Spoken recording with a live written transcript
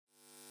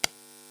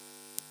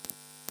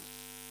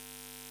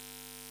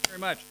Very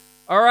much.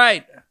 All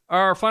right.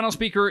 Our final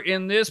speaker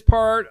in this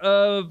part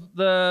of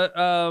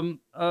the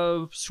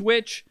of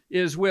Switch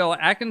is Will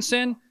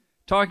Atkinson,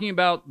 talking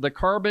about the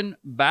carbon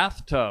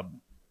bathtub.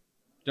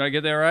 Did I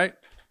get that right?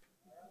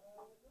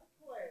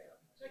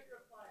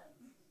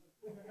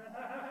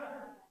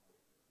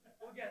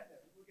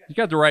 You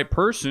got the right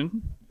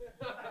person.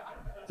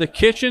 The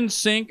kitchen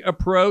sink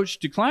approach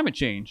to climate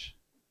change,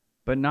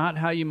 but not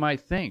how you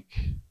might think.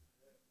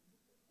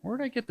 Where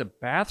did I get the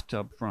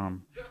bathtub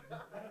from?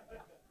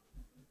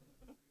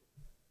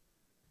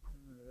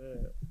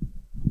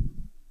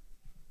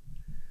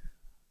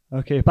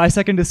 Okay,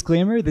 5-second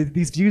disclaimer,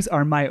 these views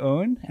are my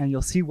own, and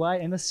you'll see why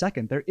in a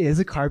second. There is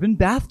a carbon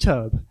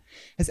bathtub.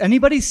 Has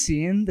anybody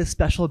seen this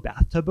special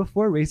bathtub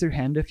before? Raise your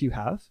hand if you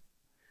have.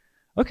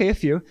 Okay, a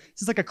few.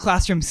 This is like a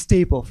classroom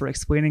staple for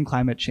explaining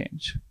climate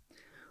change.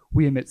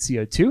 We emit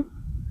CO2.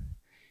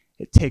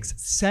 It takes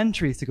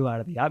centuries to go out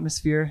of the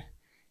atmosphere,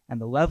 and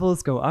the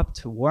levels go up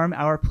to warm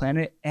our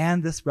planet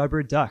and this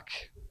rubber duck.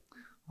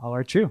 All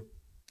are true.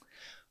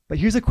 But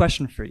here's a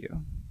question for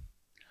you.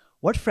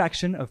 What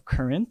fraction of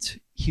current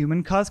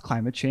human-caused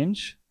climate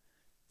change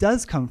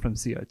does come from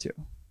CO2?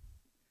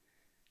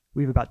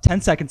 We have about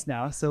 10 seconds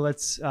now, so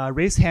let's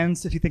raise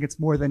hands if you think it's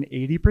more than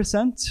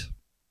 80%.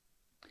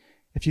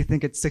 If you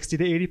think it's 60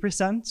 to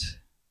 80%.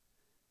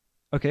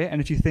 Okay,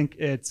 and if you think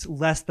it's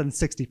less than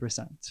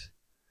 60%.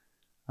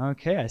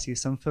 Okay, I see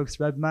some folks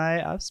read my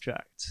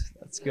abstract.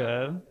 That's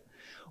good.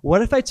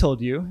 What if I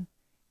told you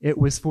it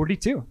was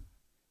 42,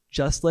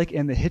 just like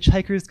in The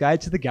Hitchhiker's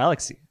Guide to the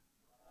Galaxy?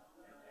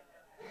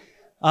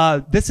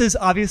 This is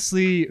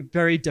obviously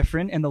very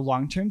different in the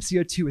long term.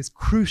 CO2 is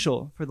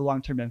crucial for the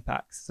long-term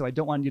impacts, so I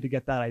don't want you to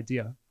get that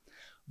idea.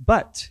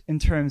 But in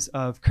terms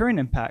of current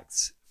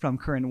impacts from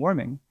current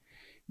warming,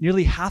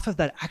 nearly half of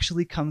that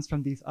actually comes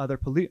from these other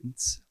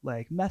pollutants,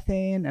 like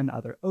methane and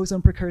other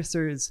ozone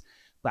precursors,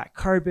 black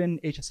carbon,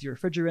 HFC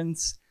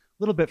refrigerants, a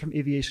little bit from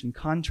aviation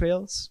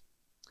contrails.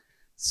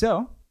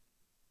 So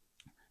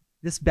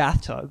this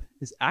bathtub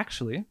is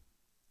actually,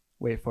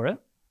 wait for it,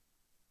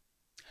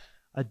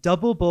 a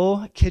double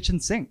bowl kitchen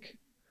sink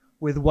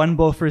with one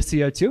bowl for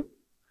CO2,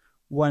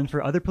 one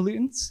for other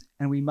pollutants,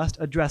 and we must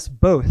address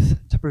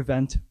both to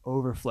prevent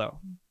overflow.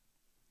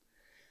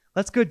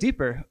 Let's go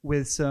deeper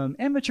with some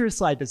amateur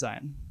slide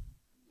design.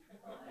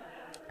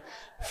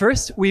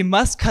 First, we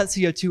must cut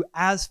CO2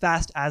 as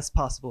fast as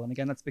possible. And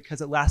again, that's because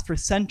it lasts for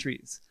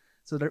centuries.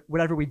 So that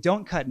whatever we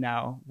don't cut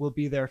now will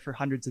be there for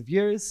hundreds of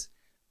years,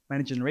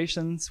 many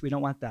generations. We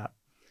don't want that.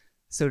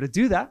 So to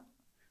do that,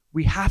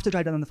 we have to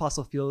drive down the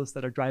fossil fuels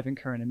that are driving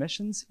current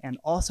emissions and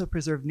also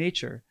preserve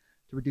nature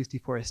to reduce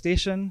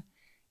deforestation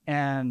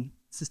and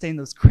sustain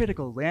those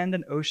critical land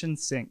and ocean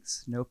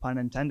sinks, no pun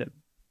intended.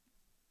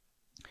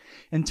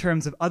 In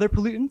terms of other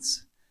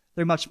pollutants,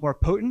 they're much more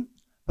potent,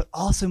 but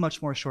also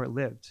much more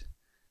short-lived.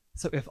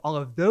 So if all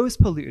of those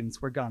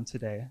pollutants were gone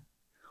today,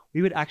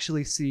 we would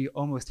actually see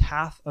almost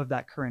half of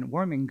that current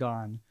warming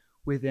gone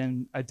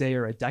within a day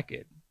or a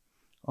decade.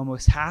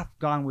 Almost half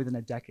gone within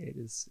a decade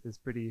is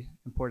pretty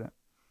important.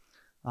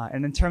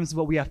 And in terms of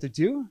what we have to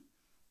do,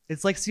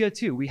 it's like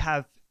CO2. We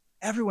have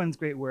everyone's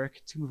great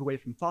work to move away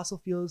from fossil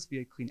fuels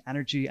via clean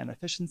energy and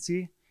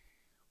efficiency,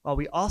 while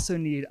we also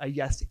need a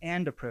yes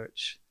and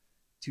approach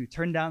to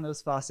turn down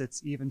those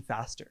faucets even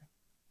faster.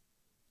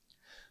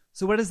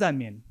 So what does that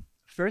mean?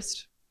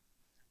 First,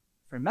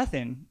 for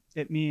methane,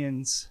 it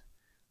means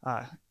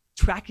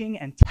tracking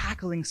and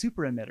tackling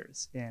super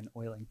emitters in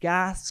oil and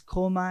gas,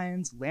 coal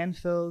mines,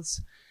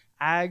 landfills,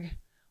 ag,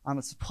 on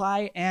the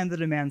supply and the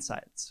demand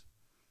sides.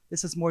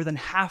 This is more than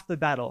half the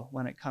battle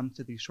when it comes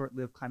to these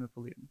short-lived climate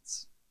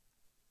pollutants.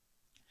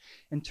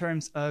 In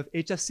terms of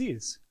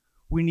HFCs,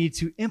 we need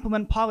to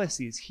implement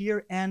policies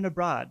here and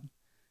abroad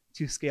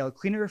to scale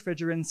cleaner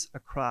refrigerants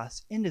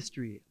across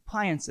industry,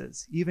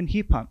 appliances, even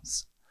heat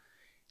pumps.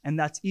 And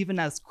that's even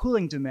as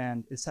cooling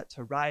demand is set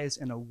to rise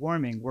in a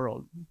warming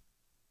world.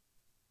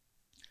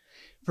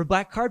 For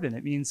black carbon,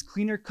 it means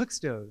cleaner cook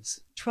stoves,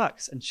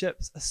 trucks, and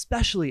ships,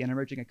 especially in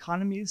emerging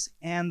economies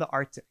and the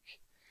Arctic.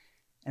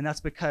 And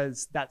that's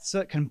because that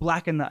soot can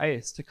blacken the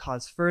ice to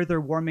cause further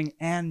warming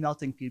and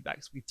melting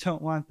feedbacks. We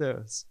don't want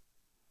those.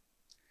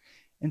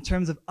 In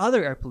terms of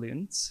other air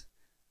pollutants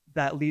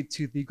that lead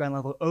to the ground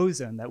level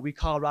ozone that we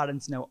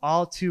Coloradans know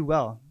all too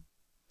well,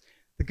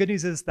 the good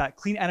news is that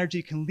clean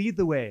energy can lead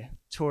the way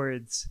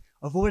towards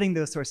avoiding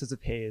those sources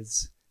of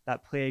haze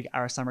that plague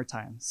our summer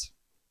times.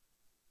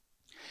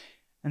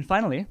 And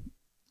finally,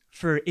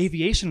 for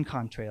aviation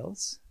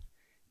contrails,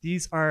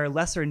 these are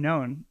lesser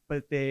known,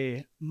 but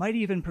they might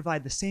even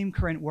provide the same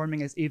current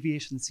warming as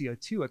aviation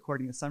CO2,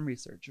 according to some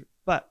research.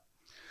 But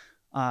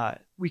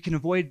we can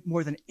avoid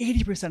more than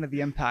 80% of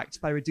the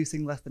impact by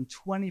reducing less than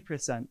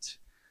 20%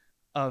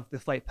 of the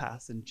flight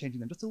paths and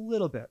changing them just a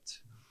little bit.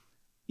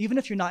 Even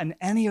if you're not in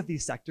any of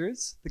these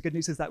sectors, the good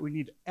news is that we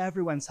need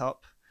everyone's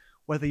help,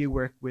 whether you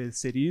work with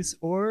cities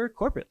or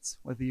corporates,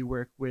 whether you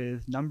work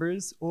with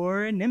numbers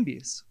or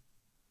NIMBYs.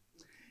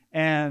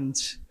 And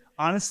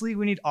honestly,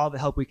 we need all the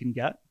help we can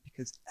get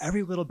because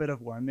every little bit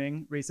of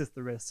warming raises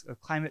the risk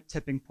of climate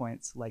tipping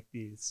points like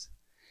these.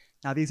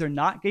 Now, these are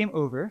not game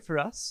over for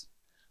us,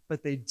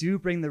 but they do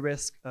bring the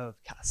risk of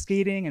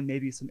cascading and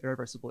maybe some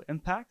irreversible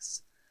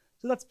impacts.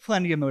 So that's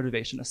plenty of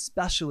motivation,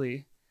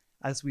 especially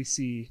as we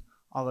see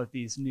all of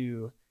these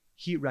new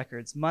heat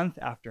records month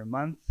after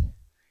month,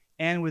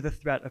 and with the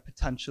threat of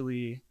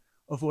potentially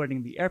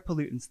avoiding the air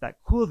pollutants that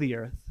cool the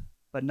Earth,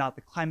 but not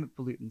the climate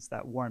pollutants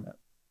that warm it.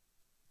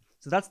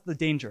 So that's the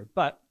danger,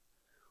 but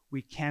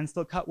we can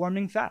still cut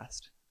warming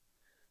fast,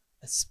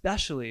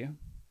 especially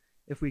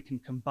if we can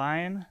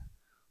combine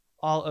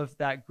all of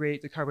that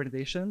great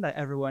decarbonization that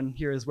everyone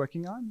here is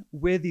working on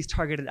with these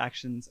targeted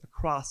actions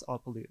across all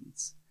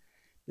pollutants.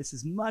 This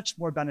is much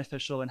more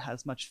beneficial and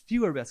has much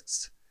fewer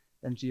risks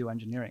than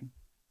geoengineering.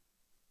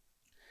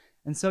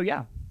 And so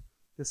yeah,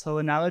 this whole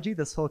analogy,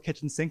 this whole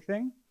kitchen sink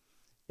thing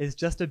is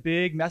just a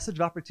big message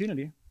of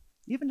opportunity,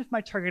 even if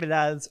my targeted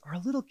ads are a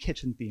little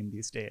kitchen themed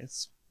these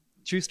days.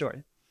 True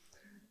story.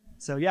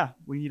 So yeah,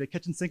 we need a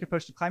kitchen sink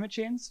approach to climate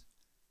change,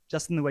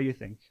 just in the way you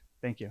think.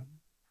 Thank you.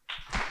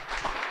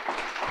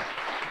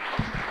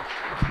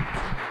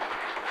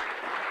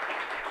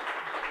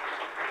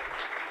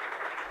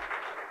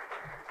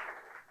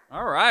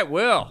 All right,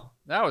 Will,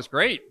 that was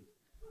great.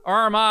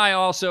 RMI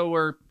also,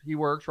 where he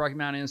works, Rocky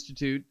Mountain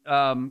Institute,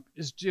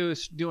 is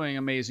just doing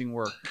amazing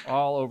work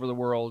all over the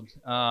world.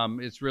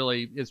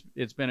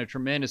 It's been a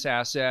tremendous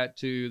asset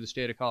to the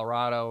state of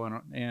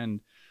Colorado and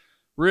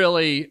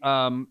really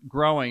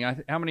growing.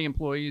 How many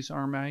employees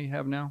RMI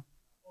have now?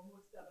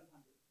 Almost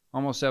 700.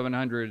 Almost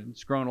 700.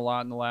 It's grown a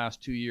lot in the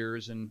last 2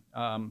 years, and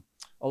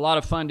a lot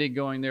of funding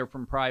going there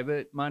from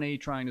private money,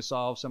 trying to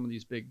solve some of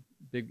these big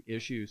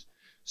issues.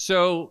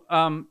 So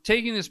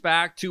taking this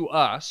back to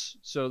us,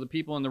 so the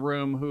people in the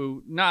room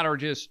who not are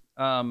just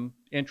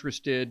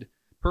interested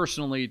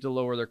personally to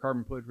lower their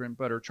carbon footprint,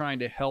 but are trying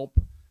to help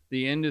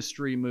the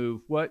industry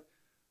move,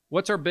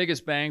 what's our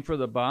biggest bang for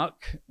the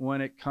buck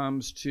when it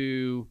comes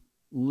to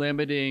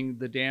limiting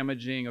the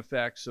damaging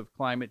effects of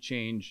climate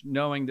change,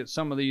 knowing that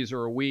some of these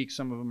are a week,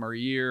 some of them are a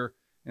year,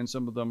 and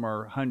some of them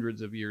are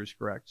hundreds of years,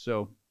 correct?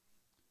 So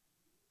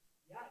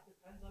yeah, it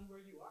depends on where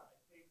you are. I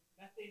think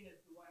methane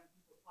is the one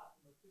people talk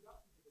the most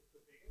about because it's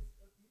the biggest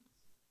of these.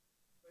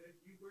 But if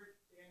you work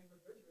in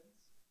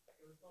refrigerants,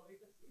 it would solve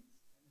HFCs.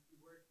 And if you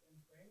work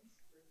in frames,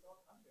 it would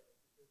solve condos.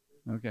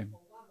 okay. A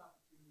lot of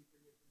opportunity for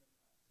you to make that.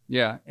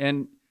 Yeah,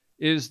 and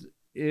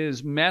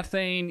is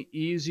methane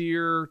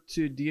easier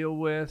to deal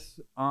with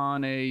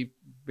on a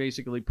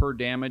basically per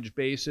damage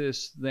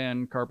basis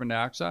than carbon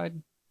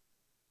dioxide?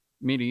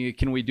 Meaning,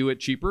 can we do it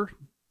cheaper?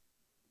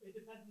 It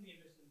depends on the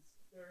emissions.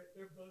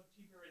 They're both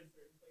cheaper in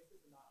certain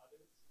places and not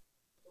others.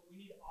 But we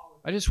need all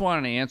of them. I just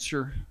want an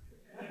answer.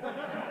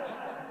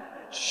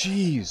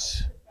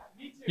 Jeez.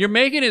 You're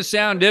making it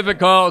sound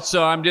difficult,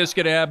 so I'm just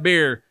going to have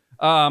beer.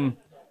 All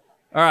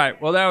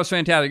right, well, that was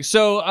fantastic.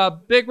 So a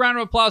big round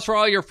of applause for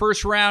all your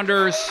first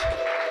rounders.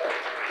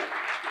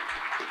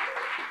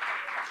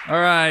 All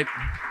right,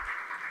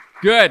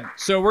 good.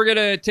 So we're going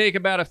to take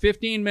about a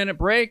 15-minute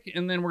break,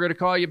 and then we're going to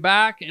call you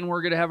back, and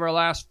we're going to have our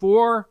last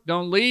four.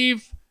 Don't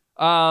leave.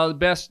 The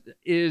best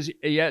is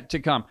yet to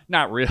come.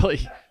 Not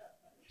really.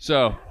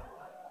 So...